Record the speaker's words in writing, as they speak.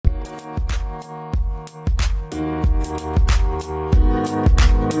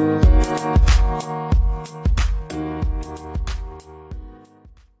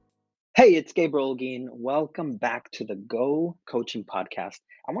Hey, it's Gabriel Olguin. Welcome back to the Go Coaching Podcast.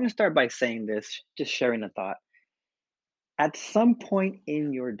 I want to start by saying this, just sharing a thought. At some point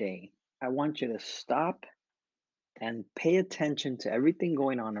in your day, I want you to stop and pay attention to everything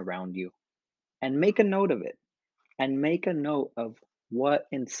going on around you and make a note of it and make a note of what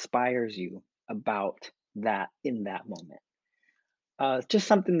inspires you about that in that moment. It's just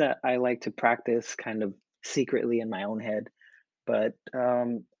something that I like to practice kind of secretly in my own head. But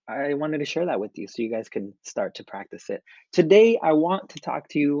I wanted to share that with you so you guys can start to practice it. Today, I want to talk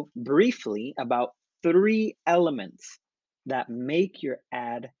to you briefly about three elements that make your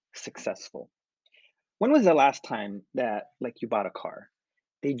ad successful. When was the last time that you bought a car?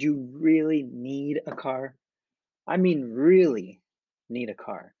 Did you really need a car? I mean, really need a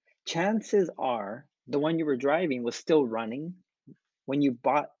car. Chances are the one you were driving was still running when you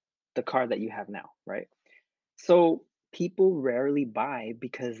bought the car that you have now, right? So people rarely buy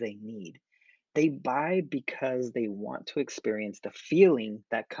because they need. They buy because they want to experience the feeling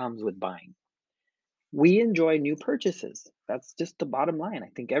that comes with buying. We enjoy new purchases. That's just the bottom line. I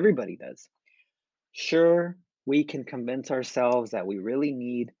think everybody does. Sure, we can convince ourselves that we really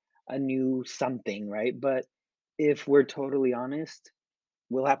need a new something, right? But if we're totally honest,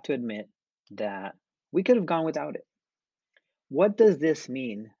 we'll have to admit that we could have gone without it. What does this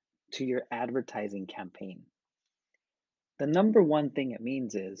mean to your advertising campaign? The number one thing it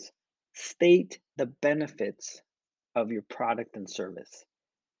means is state the benefits of your product and service.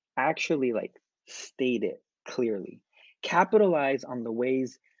 Actually, state it clearly. Capitalize on the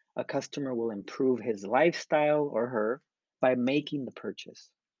ways a customer will improve his lifestyle or her by making the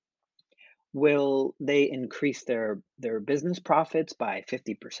purchase. Will they increase their business profits by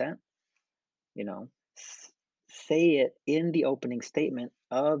 50%? You know, s- say it in the opening statement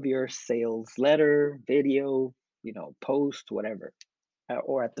of your sales letter, video, post, whatever,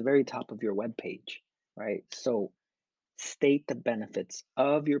 or at the very top of your web page, right? So state the benefits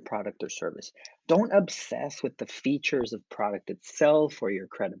of your product or service. Don't obsess with the features of product itself or your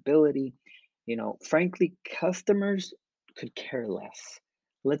credibility. Frankly, customers could care less.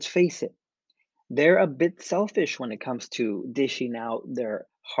 Let's face it, they're a bit selfish when it comes to dishing out their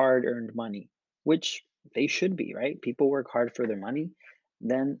hard-earned money, which they should be, right? People work hard for their money,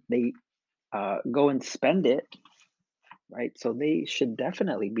 then they go and spend it, right? So they should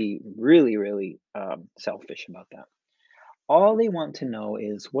definitely be really, really selfish about that. All they want to know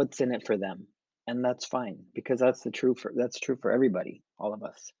is what's in it for them, and that's fine because that's true for everybody, all of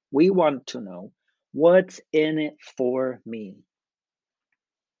us. We want to know what's in it for me.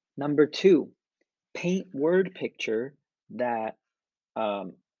 Number two, paint word picture that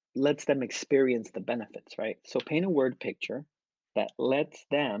um, lets them experience the benefits, right? So paint a word picture that lets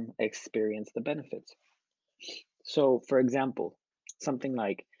them experience the benefits. So, for example, something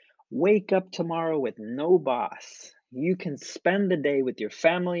like wake up tomorrow with no boss. You can spend the day with your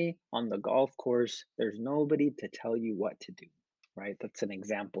family on the golf course. There's nobody to tell you what to do, right? That's an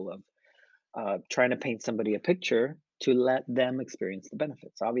example of trying to paint somebody a picture to let them experience the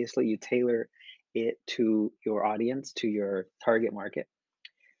benefits. Obviously, you tailor it to your audience, to your target market.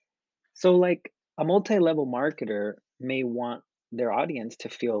 So, like a multi level marketer may want their audience to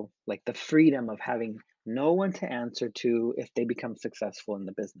feel like the freedom of having no one to answer to if they become successful in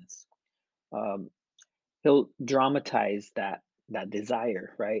the business. Um, he'll dramatize that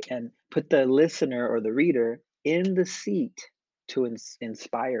desire, right, and put the listener or the reader in the seat to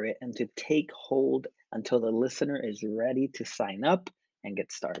inspire it and to take hold until the listener is ready to sign up and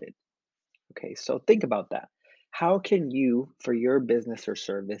get started. Okay, so think about that. How can you, for your business or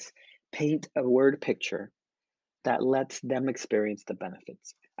service, paint a word picture that lets them experience the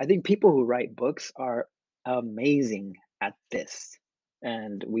benefits? I think people who write books are amazing at this,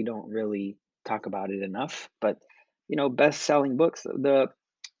 and we don't really talk about it enough. But best-selling books. The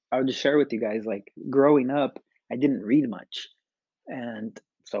I'll just share with you guys. Like growing up, I didn't read much, and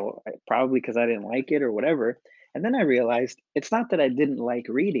so probably because I didn't like it or whatever. And then I realized it's not that I didn't like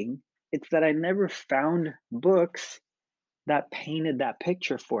reading; it's that I never found books that painted that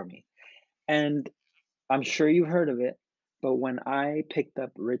picture for me. And I'm sure you've heard of it, but when I picked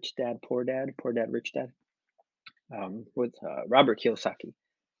up Rich Dad Poor Dad, Rich Dad, with Robert Kiyosaki,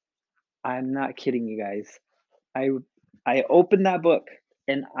 I'm not kidding you guys. I I opened that book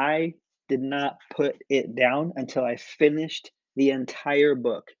and I did not put it down until I finished the entire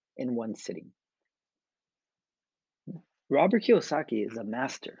book in one sitting. Robert Kiyosaki is a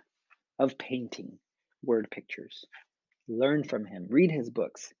master of painting word pictures. Learn from him, read his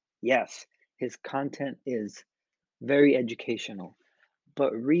books. Yes, his content is very educational,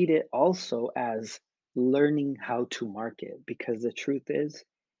 but read it also as learning how to market because the truth is,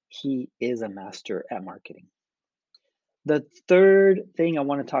 He is a master at marketing. The third thing I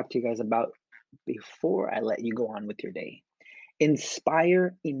want to talk to you guys about before I let you go on with your day: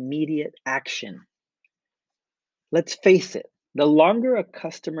 inspire immediate action. Let's face it, the longer a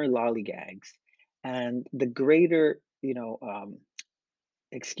customer lollygags and the greater,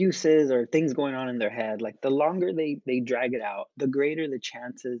 excuses or things going on in their head, like the longer they drag it out, the greater the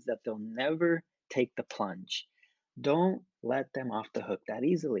chances that they'll never take the plunge. Don't let them off the hook that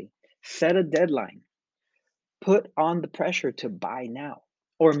easily. Set a deadline. Put on the pressure to buy now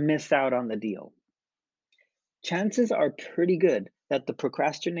or miss out on the deal. Chances are pretty good that the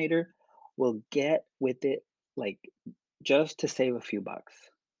procrastinator will get with it, like, just to save a few bucks.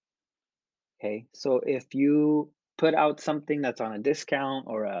 Okay. So if you put out something that's on a discount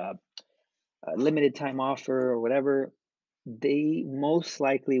or a limited time offer or whatever, they most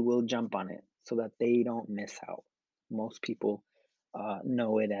likely will jump on it so that they don't miss out. Most people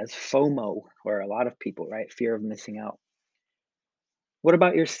know it as FOMO, or a lot of people, right? Fear of missing out. What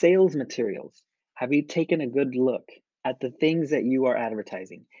about your sales materials? Have you taken a good look at the things that you are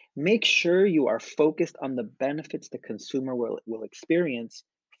advertising? Make sure you are focused on the benefits the consumer will experience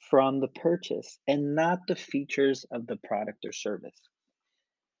from the purchase and not the features of the product or service.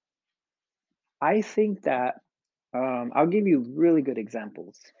 I think that I'll give you really good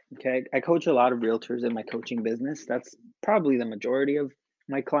examples. Okay. I coach a lot of realtors in my coaching business. That's probably the majority of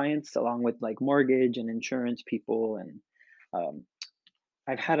my clients, along with like mortgage and insurance people. And um,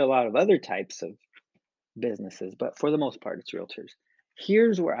 I've had a lot of other types of businesses, but for the most part, it's realtors.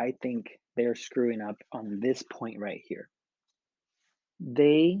 Here's where I think they're screwing up on this point right here.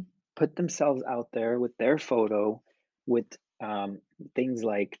 They put themselves out there with their photo, with um, things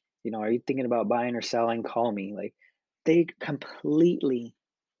like, are you thinking about buying or selling? Call me. Like, they completely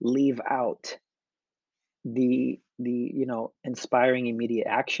leave out the inspiring immediate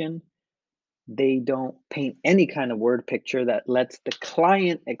action. They don't paint any kind of word picture that lets the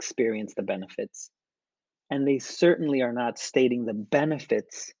client experience the benefits, and they certainly are not stating the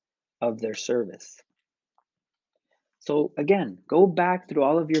benefits of their service. So again, go back through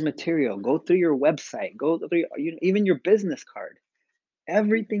all of your material, go through your website, go through even your business card,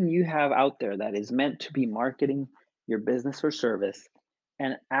 everything you have out there that is meant to be marketing your business or service,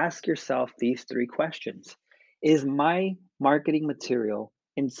 and ask yourself these three questions. Is my marketing material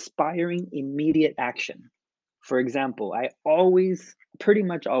inspiring immediate action? For example, I always, pretty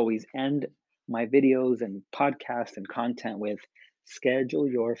much always, end my videos and podcasts and content with: schedule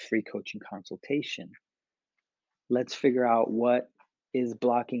your free coaching consultation. Let's figure out what is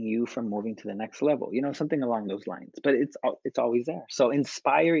blocking you from moving to the next level. Something along those lines. But it's always there. So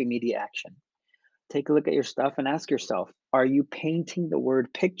inspire immediate action. Take a look at your stuff and ask yourself, are you painting the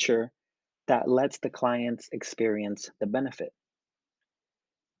word picture that lets the clients experience the benefit?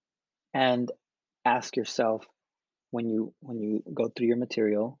 And ask yourself, when you go through your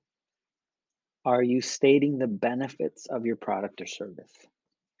material, are you stating the benefits of your product or service?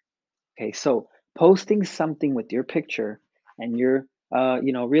 Okay, so posting something with your picture and your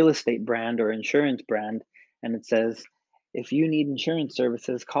real estate brand or insurance brand, and it says, if you need insurance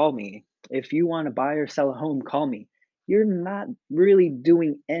services, call me. If you want to buy or sell a home, call me. You're not really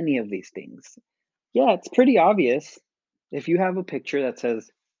doing any of these things. Yeah, it's pretty obvious. If you have a picture that says,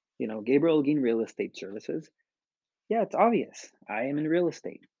 Gabriel Olguin Real Estate Services, yeah, it's obvious. I am in real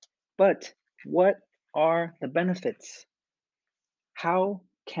estate. But what are the benefits? How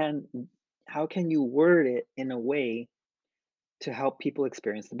can how can you word it in a way to help people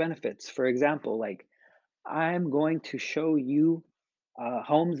experience the benefits? For example, like, I'm going to show you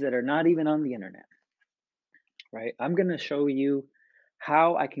homes that are not even on the internet, right? I'm going to show you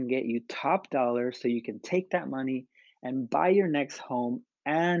how I can get you top dollar so you can take that money and buy your next home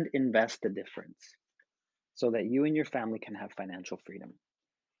and invest the difference so that you and your family can have financial freedom,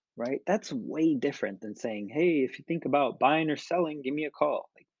 right? That's way different than saying, hey, if you think about buying or selling, give me a call.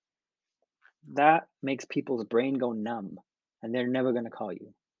 Like, that makes people's brain go numb, and they're never going to call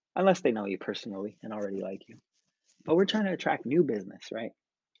you unless they know you personally and already like you. But we're trying to attract new business, right?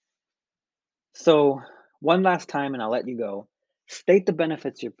 So, one last time, and I'll let you go. State the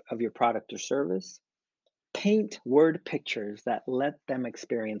benefits of your product or service. Paint word pictures that let them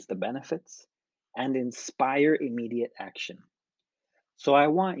experience the benefits and inspire immediate action. So, I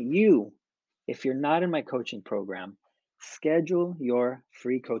want you, if you're not in my coaching program, schedule your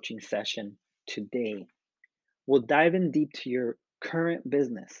free coaching session today. We'll dive in deep to your current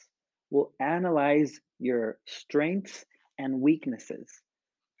business. We'll analyze your strengths and weaknesses.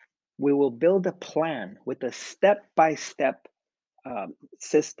 We will build a plan with a step by step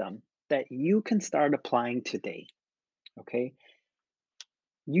system that you can start applying today. Okay.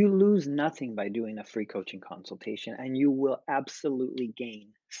 You lose nothing by doing a free coaching consultation, and you will absolutely gain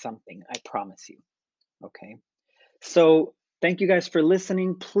something. I promise you. Okay. So, thank you guys for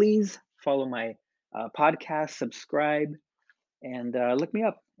listening. Please follow my podcast, subscribe, and look me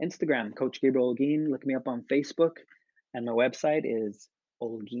up. Instagram, Coach Gabriel Olguin. Look me up on Facebook. And my website is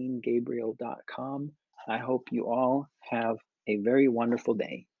olguingabriel.com. I hope you all have a very wonderful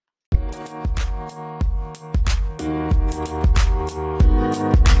day.